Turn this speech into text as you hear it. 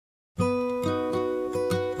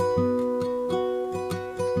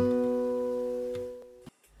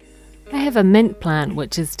have a mint plant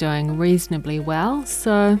which is doing reasonably well,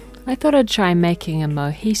 so I thought I'd try making a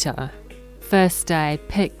mojito. First I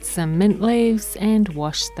picked some mint leaves and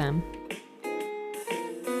washed them.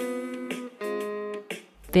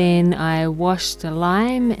 Then I washed a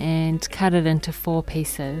lime and cut it into 4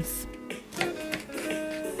 pieces.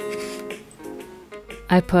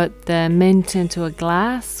 I put the mint into a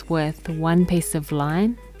glass with 1 piece of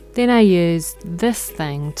lime. Then I used this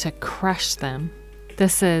thing to crush them.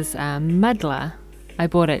 This is a muddler. I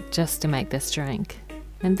bought it just to make this drink.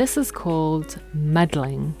 And this is called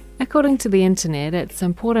muddling. According to the internet, it's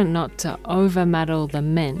important not to over muddle the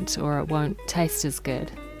mint or it won't taste as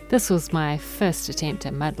good. This was my first attempt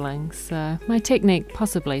at muddling, so my technique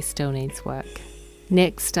possibly still needs work.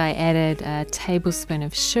 Next I added a tablespoon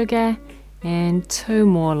of sugar and 2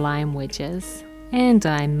 more lime wedges. And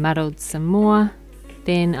I muddled some more.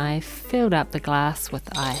 Then I filled up the glass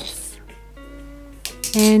with ice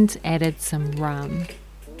and added some rum.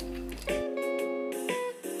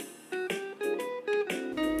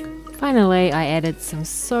 Finally, I added some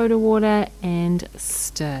soda water and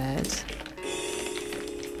stirred.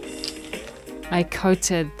 I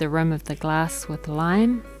coated the rim of the glass with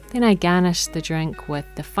lime. Then I garnished the drink with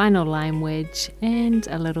the final lime wedge and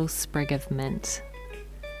a little sprig of mint.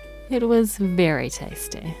 It was very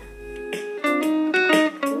tasty.